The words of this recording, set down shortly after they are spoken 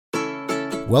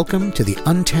Welcome to the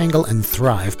Untangle and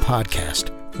Thrive podcast,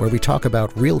 where we talk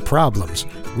about real problems,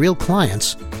 real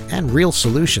clients, and real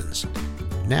solutions.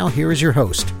 Now here is your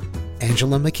host,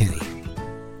 Angela McKinney.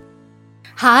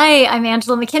 Hi, I'm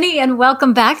Angela McKinney, and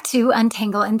welcome back to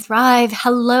Untangle and Thrive.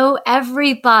 Hello,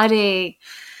 everybody.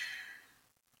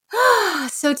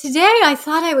 So today I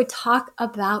thought I would talk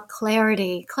about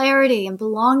clarity and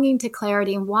belonging to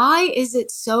clarity, and why is it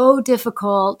so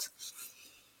difficult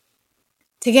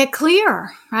to get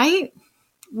clear, right?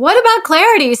 What about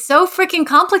clarity is so freaking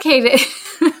complicated?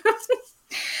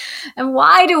 And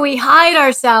why do we hide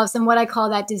ourselves in what I call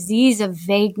that disease of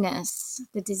vagueness?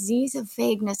 The disease of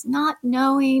vagueness, not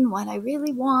knowing what I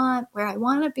really want, where I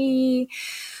want to be,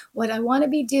 what I want to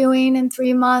be doing in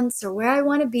 3 months, or where I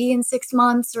want to be in 6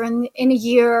 months or in a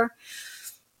year.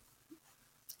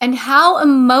 And how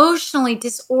emotionally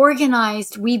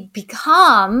disorganized we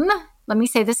become. Let me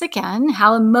say this again,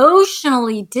 how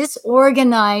emotionally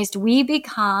disorganized we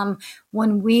become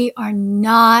when we are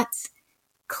not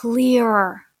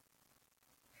clear.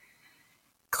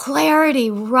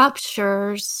 Clarity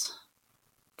ruptures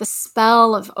the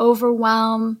spell of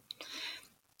overwhelm.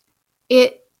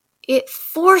 It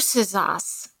forces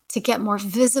us to get more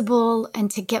visible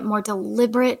and to get more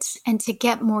deliberate and to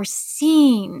get more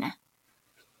seen.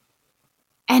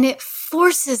 And it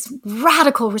forces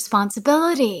radical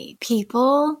responsibility,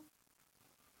 people.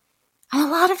 And a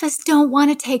lot of us don't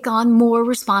want to take on more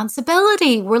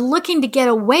responsibility. We're looking to get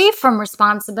away from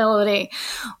responsibility.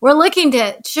 We're looking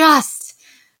to just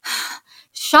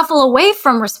shuffle away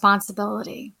from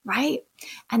responsibility, right?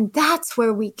 And that's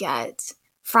where we get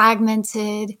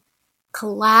fragmented,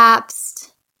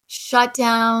 collapsed, shut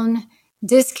down,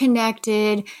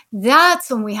 disconnected. That's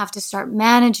when we have to start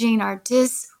managing our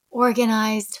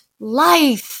disorganized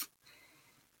life.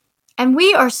 And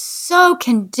we are so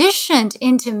conditioned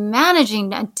into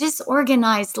managing a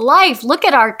disorganized life. Look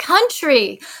at our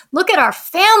country. Look at our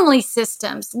family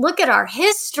systems. Look at our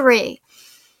history.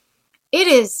 It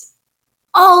is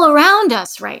all around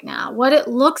us right now, what it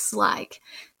looks like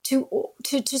to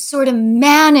sort of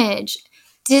manage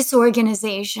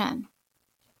disorganization.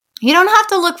 You don't have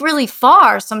to look really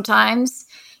far sometimes.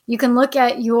 You can look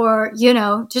at your,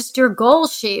 just your goal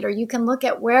sheet, or you can look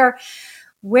at where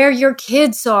your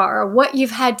kids are, or what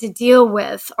you've had to deal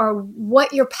with, or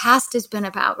what your past has been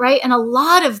about, right? And a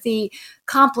lot of the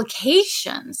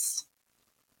complications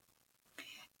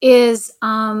is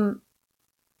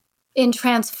in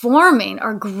transforming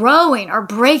or growing or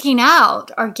breaking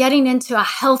out or getting into a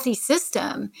healthy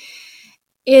system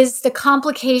is the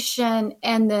complication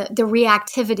and the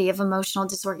reactivity of emotional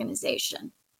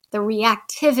disorganization. The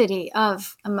reactivity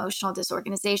of emotional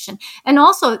disorganization, and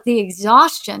also the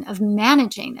exhaustion of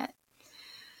managing it.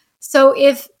 So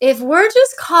if we're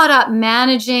just caught up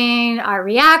managing our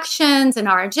reactions and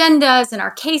our agendas and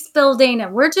our case building,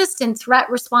 and we're just in threat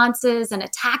responses and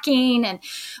attacking, and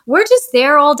we're just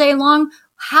there all day long,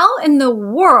 how in the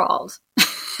world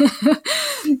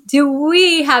do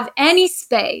we have any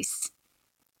space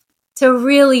to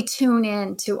really tune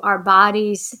in to our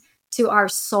bodies, to our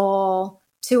soul,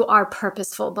 to our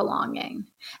purposeful belonging?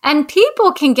 And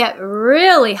people can get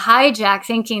really hijacked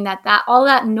thinking that all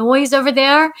that noise over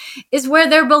there is where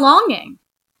they're belonging.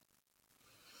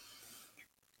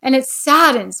 And it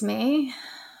saddens me.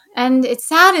 And it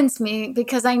saddens me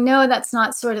because I know that's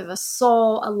not sort of a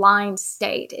soul-aligned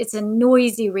state. It's a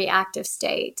noisy, reactive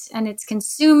state. And it's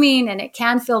consuming, and it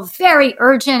can feel very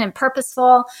urgent and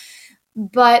purposeful.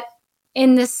 But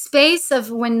in the space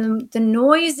of when the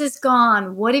noise is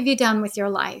gone, what have you done with your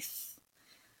life?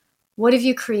 What have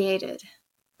you created?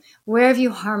 Where have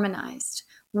you harmonized?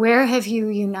 Where have you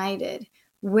united?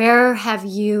 Where have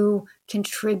you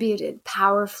contributed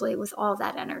powerfully with all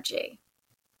that energy?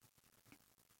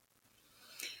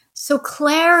 So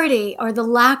clarity, or the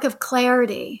lack of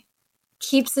clarity,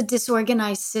 keeps the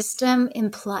disorganized system in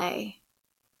play.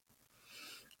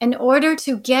 In order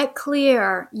to get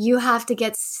clear, you have to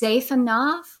get safe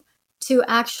enough to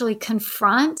actually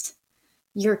confront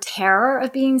your terror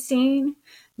of being seen,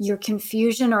 your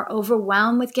confusion or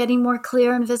overwhelm with getting more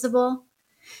clear and visible,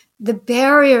 the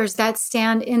barriers that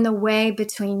stand in the way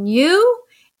between you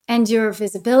and your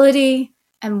visibility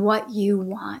and what you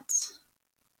want.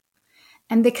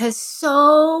 And because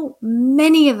so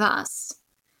many of us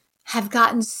have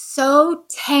gotten so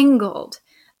tangled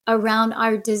around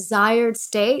our desired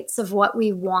states of what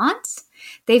we want,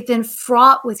 they've been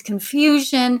fraught with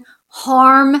confusion,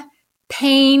 harm,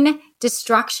 pain,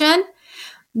 destruction,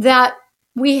 that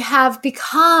we have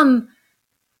become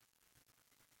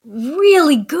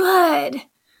really good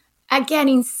at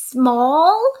getting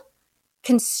small,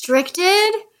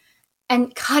 constricted,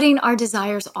 and cutting our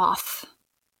desires off.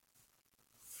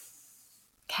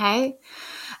 Okay?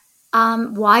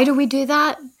 Why do we do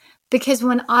that? Because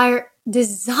when our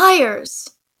desires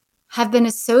have been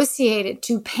associated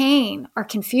to pain or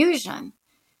confusion,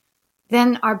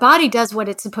 then our body does what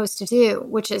it's supposed to do,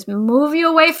 which is move you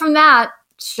away from that,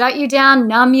 shut you down,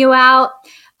 numb you out,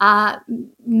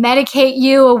 medicate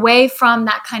you away from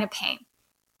that kind of pain.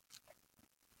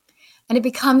 And it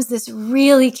becomes this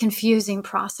really confusing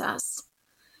process.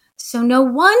 So no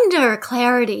wonder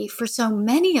clarity for so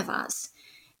many of us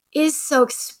is so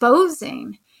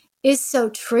exposing, is so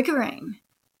triggering,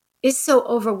 is so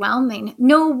overwhelming.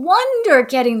 No wonder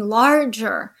getting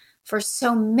larger for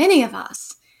so many of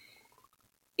us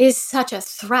is such a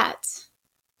threat,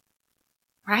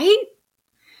 right?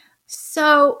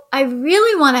 So I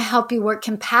really want to help you work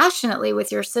compassionately with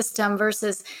your system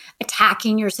versus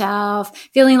attacking yourself,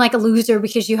 feeling like a loser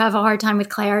because you have a hard time with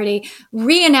clarity,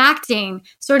 reenacting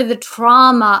sort of the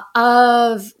trauma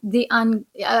of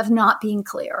of not being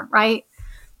clear, right?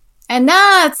 And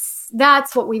that's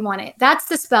what we want to, that's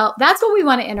the spell, that's what we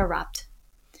want to interrupt.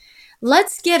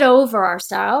 Let's get over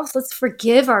ourselves. Let's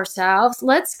forgive ourselves.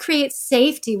 Let's create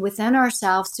safety within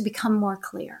ourselves to become more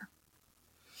clear.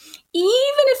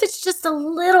 Even if it's just a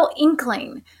little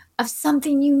inkling of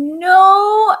something you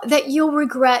know that you'll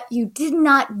regret you did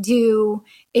not do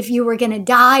if you were going to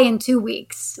die in 2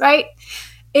 weeks, right?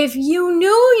 If you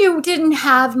knew you didn't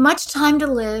have much time to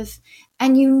live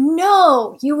and you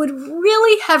know you would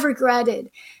really have regretted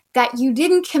that you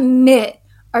didn't commit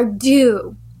or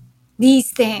do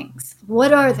these things,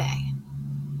 what are they?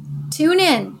 Tune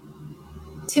in.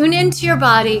 Tune into your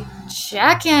body.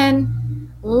 Check in.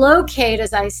 Locate,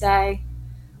 as I say.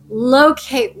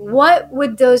 Locate, what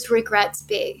would those regrets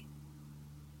be?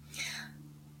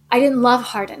 I didn't love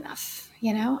hard enough,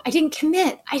 I didn't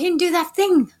commit. I didn't do that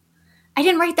thing. I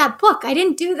didn't write that book. I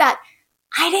didn't do that.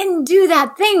 I didn't do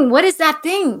that thing. What is that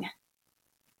thing?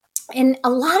 And a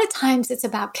lot of times it's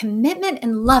about commitment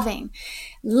and loving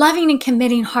and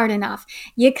committing hard enough.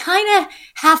 You kind of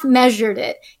half measured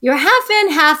it. You're half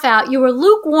in, half out. You were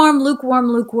lukewarm.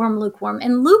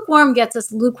 And lukewarm gets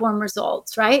us lukewarm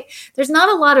results, right? There's not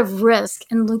a lot of risk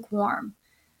in lukewarm.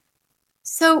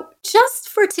 So just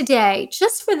for today,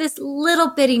 just for this little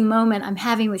bitty moment I'm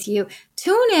having with you,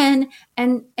 tune in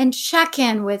and check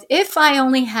in with, if I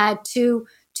only had two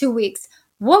weeks,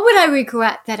 what would I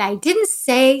regret that I didn't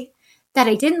say, that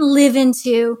I didn't live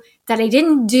into, that I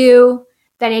didn't do,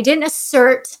 that I didn't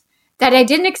assert, that I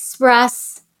didn't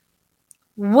express?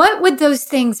 What would those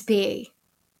things be?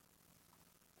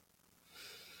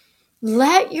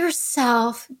 Let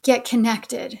yourself get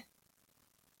connected.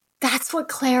 That's what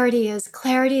clarity is.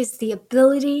 Clarity is the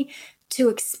ability to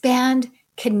expand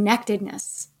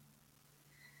connectedness.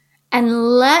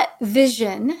 And let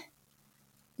vision,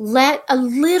 let a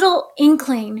little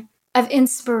inkling of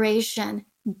inspiration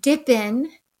dip in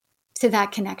to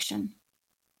that connection.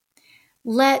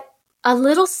 Let a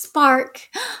little spark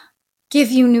give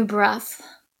you new breath.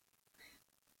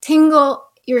 Tingle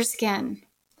your skin.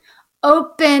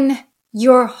 Open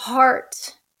your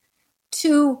heart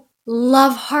to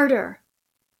love harder.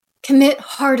 Commit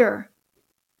harder.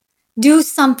 Do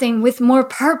something with more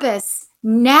purpose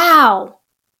now.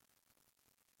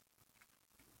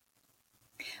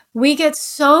 We get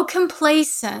so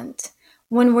complacent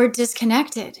when we're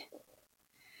disconnected.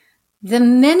 The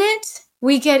minute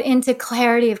we get into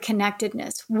clarity of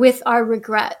connectedness with our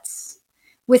regrets,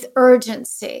 with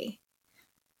urgency,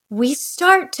 we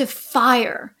start to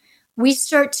fire. We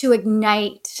start to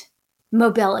ignite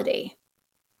mobility.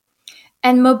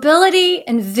 And mobility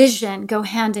and vision go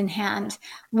hand in hand.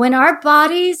 When our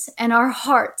bodies and our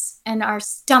hearts and our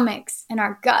stomachs and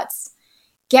our guts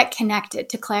get connected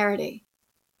to clarity,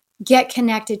 get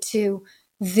connected to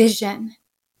vision.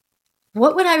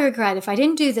 What would I regret if I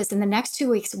didn't do this in the next 2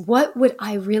 weeks? What would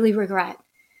I really regret?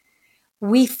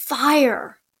 We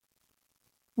fire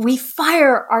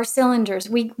our cylinders.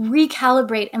 We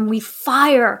recalibrate and we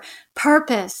fire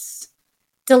purpose,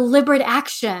 deliberate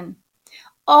action.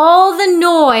 All the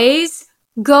noise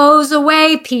goes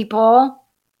away, people.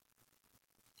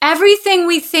 Everything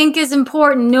we think is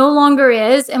important no longer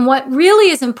is, and what really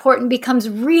is important becomes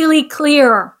really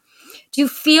clear. Do you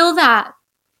feel that?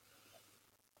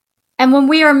 And when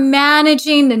we are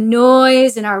managing the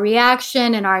noise and our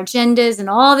reaction and our agendas and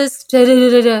all this,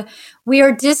 we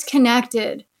are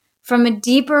disconnected from a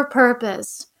deeper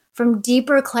purpose, from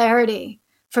deeper clarity,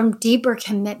 from deeper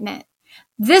commitment.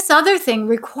 This other thing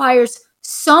requires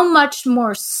so much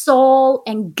more soul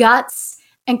and guts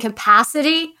and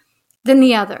capacity than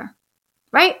the other,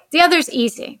 right? The other's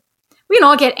easy. We can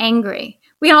all get angry.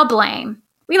 We can all blame.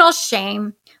 We can all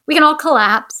shame. We can all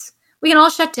collapse. We can all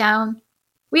shut down.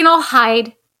 We can all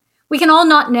hide. We can all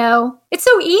not know. It's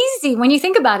so easy when you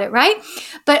think about it, right?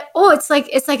 But it's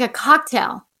like a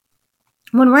cocktail.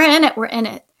 When we're in it, we're in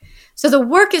it. So the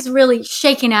work is really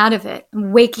shaking out of it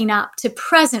and waking up to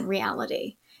present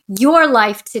reality, your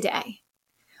life today.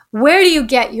 Where do you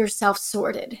get yourself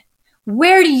sorted?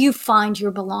 Where do you find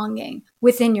your belonging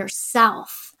within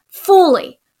yourself?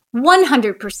 Fully,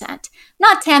 100%,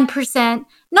 not 10%,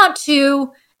 not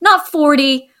 2, not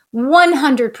 40,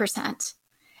 100%.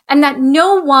 And that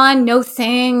no one, no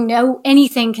thing, no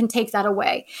anything can take that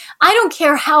away. I don't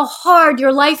care how hard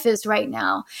your life is right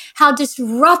now, how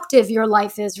disruptive your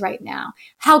life is right now,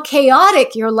 how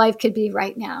chaotic your life could be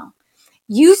right now.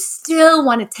 You still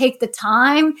want to take the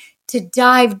time to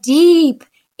dive deep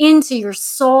into your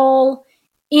soul,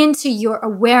 into your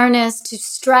awareness, to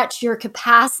stretch your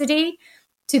capacity,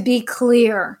 to be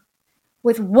clear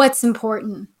with what's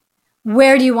important.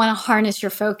 Where do you want to harness your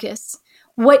focus?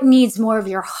 What needs more of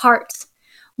your heart?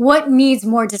 What needs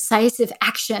more decisive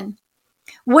action?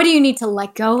 What do you need to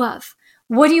let go of?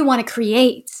 What do you want to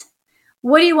create?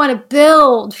 What do you want to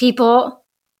build, people?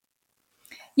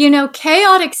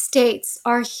 Chaotic states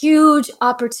are a huge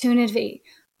opportunity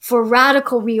for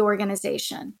radical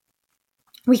reorganization.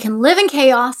 We can live in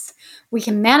chaos. We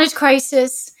can manage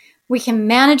crisis. We can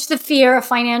manage the fear of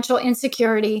financial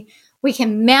insecurity. We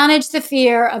can manage the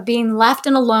fear of being left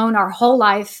and alone our whole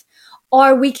life.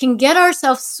 Or we can get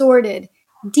ourselves sorted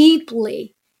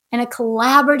deeply in a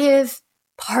collaborative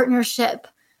partnership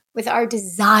with our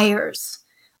desires,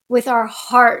 with our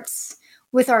hearts,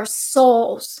 with our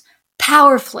souls,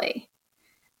 powerfully,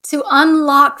 to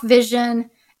unlock vision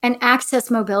and access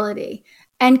mobility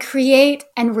and create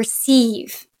and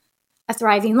receive a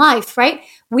thriving life, right?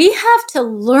 We have to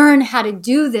learn how to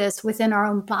do this within our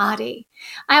own body.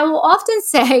 I will often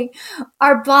say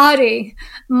our body,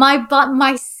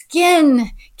 my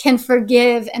skin can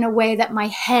forgive in a way that my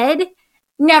head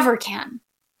never can.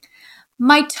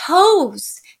 My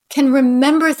toes can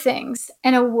remember things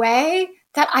in a way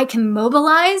that I can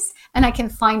mobilize and I can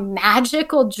find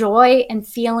magical joy in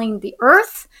feeling the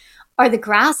earth or the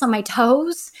grass on my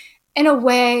toes in a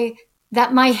way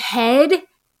that my head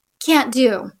can't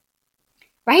do,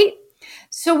 right?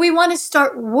 So we want to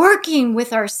start working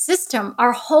with our system,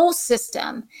 our whole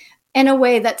system, in a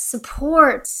way that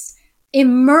supports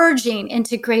emerging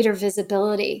into greater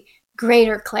visibility,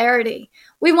 greater clarity.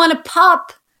 We want to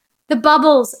pop the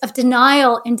bubbles of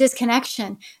denial and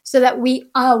disconnection so that we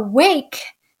awake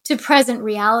to present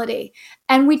reality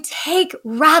and we take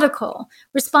radical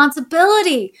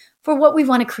responsibility for what we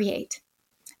want to create.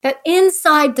 That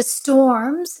inside the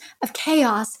storms of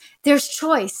chaos, there's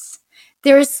choice,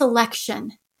 there is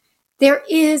selection, there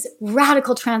is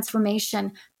radical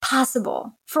transformation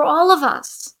possible for all of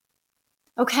us,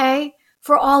 okay?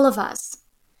 For all of us.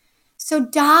 So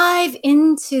dive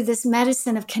into this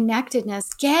medicine of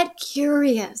connectedness. Get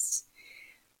curious.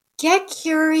 Get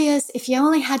curious. If you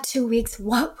only had 2 weeks,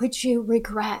 what would you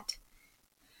regret?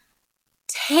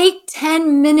 Take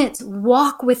 10 minutes,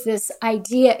 walk with this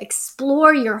idea,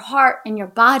 explore your heart and your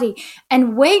body,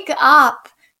 and wake up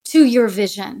to your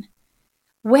vision.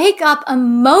 Wake up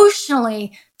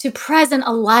emotionally to present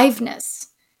aliveness.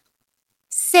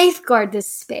 Safeguard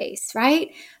this space, right?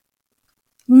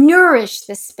 Nourish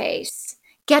this space.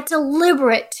 Get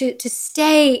deliberate to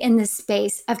stay in this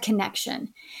space of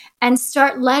connection and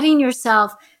start letting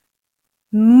yourself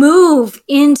move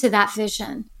into that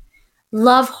vision.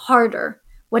 Love harder.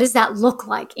 What does that look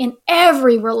like in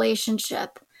every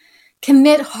relationship?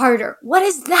 Commit harder. What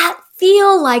does that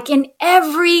feel like in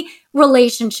every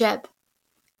relationship?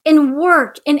 In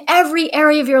work, in every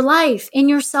area of your life, in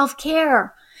your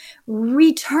self-care.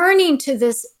 Returning to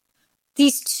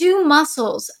these two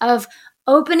muscles of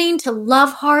opening to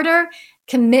love harder,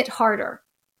 commit harder.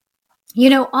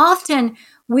 Often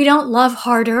we don't love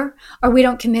harder or we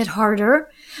don't commit harder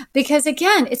because,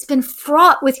 again, it's been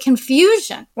fraught with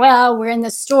confusion. Well, we're in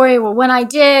this story. Well, when I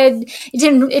did,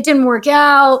 it didn't work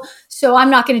out. So I'm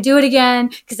not going to do it again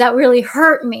because that really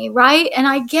hurt me, right? And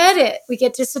I get it. We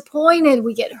get disappointed.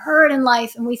 We get hurt in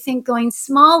life and we think going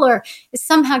smaller is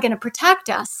somehow going to protect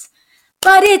us.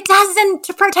 But it doesn't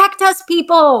protect us,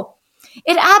 people.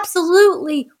 It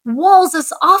absolutely walls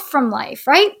us off from life,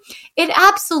 right? It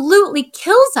absolutely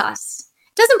kills us.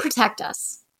 It doesn't protect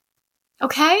us.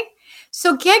 Okay?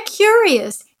 So get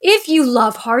curious. If you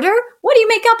love harder, what do you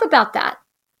make up about that?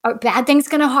 Are bad things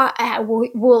going to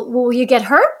will you get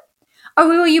hurt? Or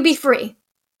will you be free?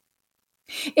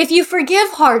 If you forgive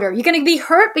harder, you're going to be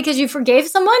hurt because you forgave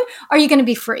someone, or are you going to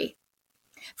be free?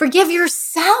 Forgive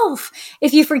yourself.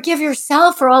 If you forgive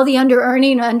yourself for all the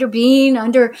under-earning, under-being,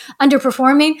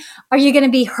 underperforming, are you going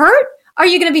to be hurt? Are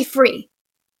you going to be free?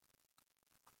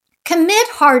 Commit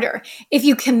harder. If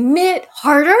you commit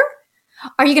harder,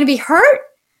 are you going to be hurt?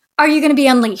 Are you going to be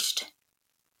unleashed?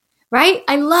 Right?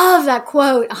 I love that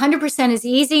quote. 100% is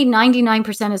easy,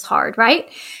 99% is hard,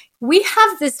 right? We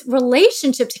have this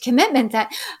relationship to commitment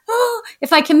that,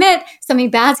 if I commit, something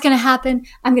bad's going to happen.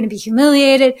 I'm going to be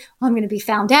humiliated. I'm going to be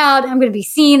found out. I'm going to be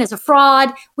seen as a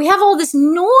fraud. We have all this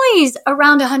noise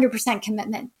around 100%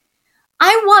 commitment.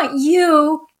 I want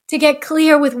you to get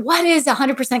clear with what is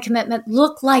 100% commitment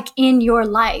look like in your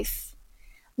life.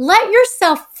 Let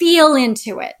yourself feel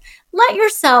into it. Let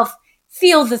yourself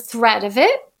feel the threat of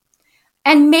it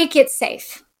and make it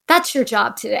safe. That's your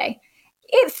job today.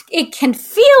 If it can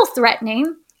feel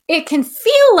threatening, it can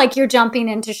feel like you're jumping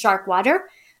into shark water,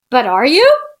 but are you?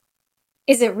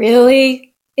 Is it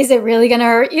really going to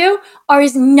hurt you? Or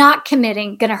is not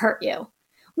committing going to hurt you?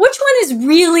 Which one is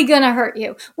really going to hurt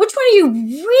you? Which one are you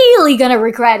really going to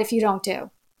regret if you don't do?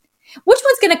 Which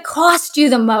one's going to cost you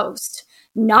the most?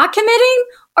 Not committing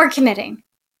or committing?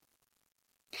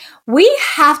 We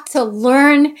have to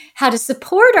learn how to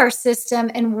support our system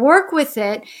and work with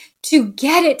it to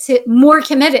get it to more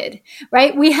committed,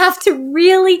 right? We have to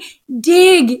really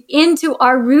dig into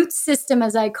our root system,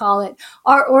 as I call it,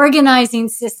 our organizing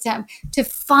system, to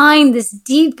find this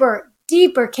deeper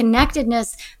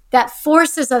connectedness that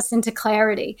forces us into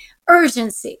clarity,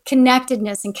 urgency,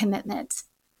 connectedness, and commitment.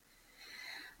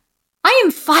 I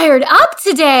am fired up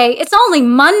today. It's only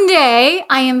Monday.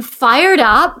 I am fired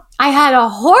up. I had a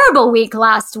horrible week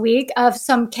last week of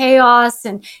some chaos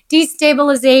and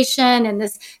destabilization and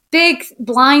this big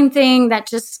blind thing that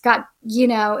just got,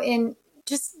 in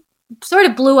just sort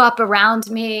of blew up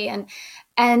around me. And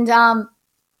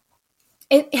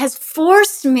it has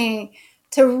forced me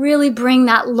to really bring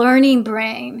that learning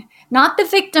brain, not the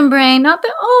victim brain, not the,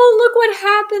 look what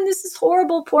happened. This is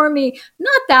horrible. Poor me.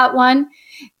 Not that one.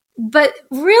 But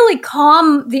really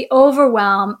calm the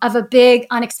overwhelm of a big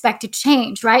unexpected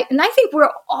change, right? And I think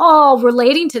we're all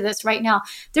relating to this right now.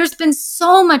 There's been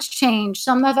so much change.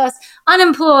 Some of us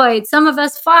unemployed, some of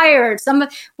us fired,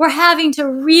 we're having to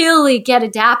really get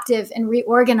adaptive and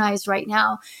reorganize right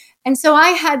now. And so I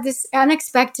had this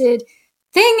unexpected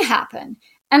thing happen,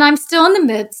 and I'm still in the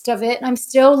midst of it. I'm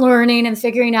still learning and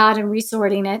figuring out and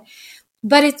resorting it.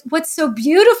 But it's what's so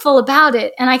beautiful about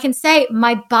it. And I can say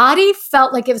my body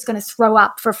felt like it was going to throw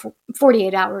up for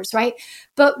 48 hours, right?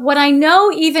 But what I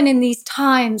know, even in these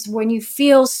times when you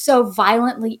feel so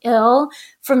violently ill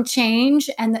from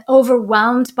change and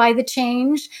overwhelmed by the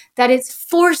change, that it's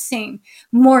forcing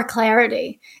more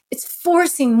clarity. It's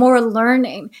forcing more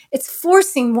learning. It's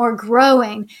forcing more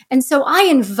growing. And so I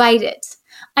invite it.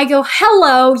 I go,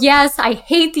 hello, yes, I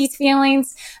hate these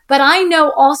feelings, but I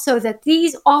know also that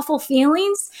these awful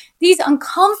feelings, these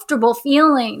uncomfortable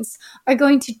feelings are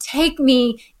going to take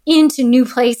me into new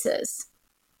places,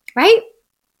 right?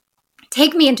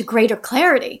 Take me into greater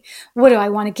clarity. What do I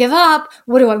want to give up?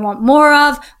 What do I want more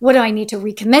of? What do I need to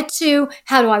recommit to?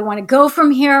 How do I want to go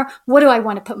from here? What do I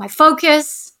want to put my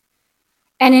focus?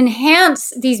 And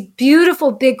enhance these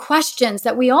beautiful big questions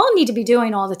that we all need to be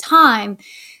doing all the time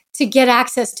to get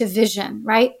access to vision,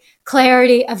 right?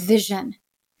 Clarity of vision.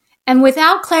 And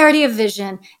without clarity of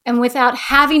vision and without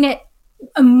having it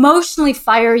emotionally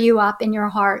fire you up in your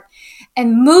heart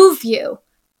and move you,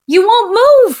 you won't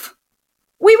move.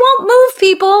 We won't move,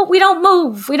 people. We don't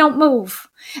move. We don't move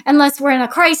unless we're in a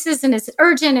crisis and it's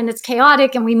urgent and it's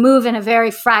chaotic and we move in a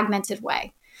very fragmented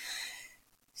way.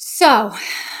 So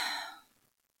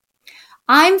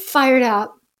I'm fired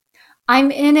up.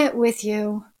 I'm in it with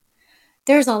you.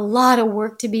 There's a lot of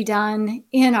work to be done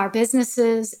in our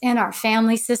businesses, in our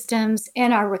family systems,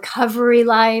 in our recovery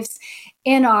lives,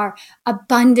 in our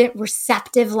abundant,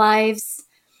 receptive lives.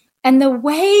 And the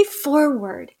way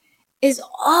forward is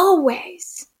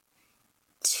always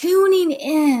tuning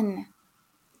in,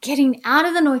 getting out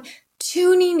of the noise,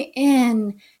 tuning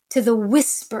in to the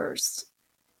whispers,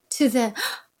 to the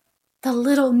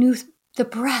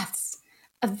breaths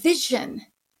of vision,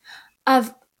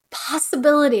 of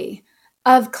possibility,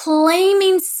 of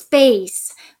claiming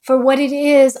space for what it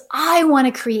is I want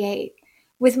to create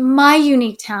with my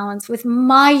unique talents, with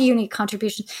my unique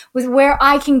contributions, with where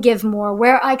I can give more,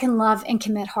 where I can love and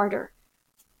commit harder.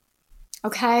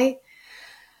 Okay?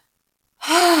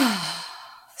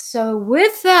 So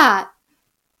with that,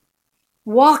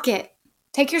 walk it,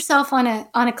 Take yourself on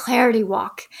a clarity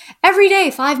walk. Every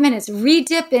day, 5 minutes,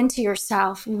 re-dip into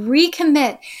yourself,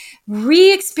 recommit,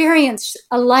 re-experience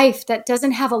a life that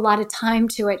doesn't have a lot of time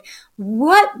to it.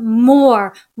 What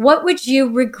more? What would you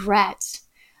regret?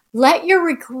 Let your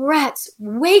regrets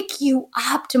wake you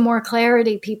up to more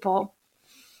clarity, people,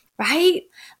 right?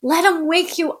 Let them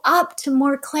wake you up to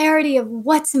more clarity of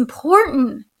what's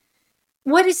important.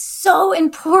 What is so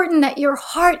important that your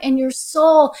heart and your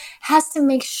soul has to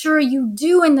make sure you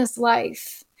do in this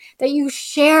life, that you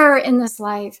share in this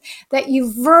life, that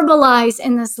you verbalize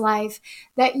in this life,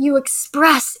 that you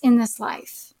express in this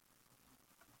life.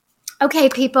 Okay,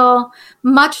 people,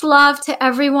 much love to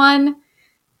everyone.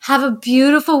 Have a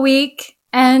beautiful week,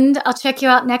 and I'll check you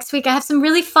out next week. I have some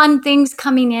really fun things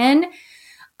coming in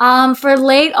for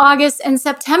late August and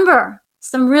September.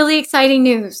 Some really exciting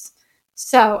news.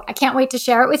 So I can't wait to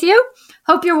share it with you.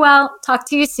 Hope you're well. Talk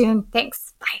to you soon.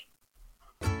 Thanks.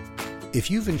 Bye. If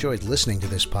you've enjoyed listening to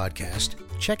this podcast,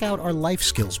 check out our life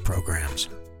skills programs.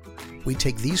 We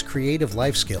take these creative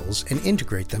life skills and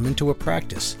integrate them into a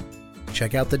practice.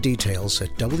 Check out the details at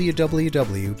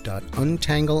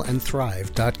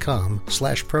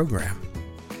www.untangleandthrive.com/program.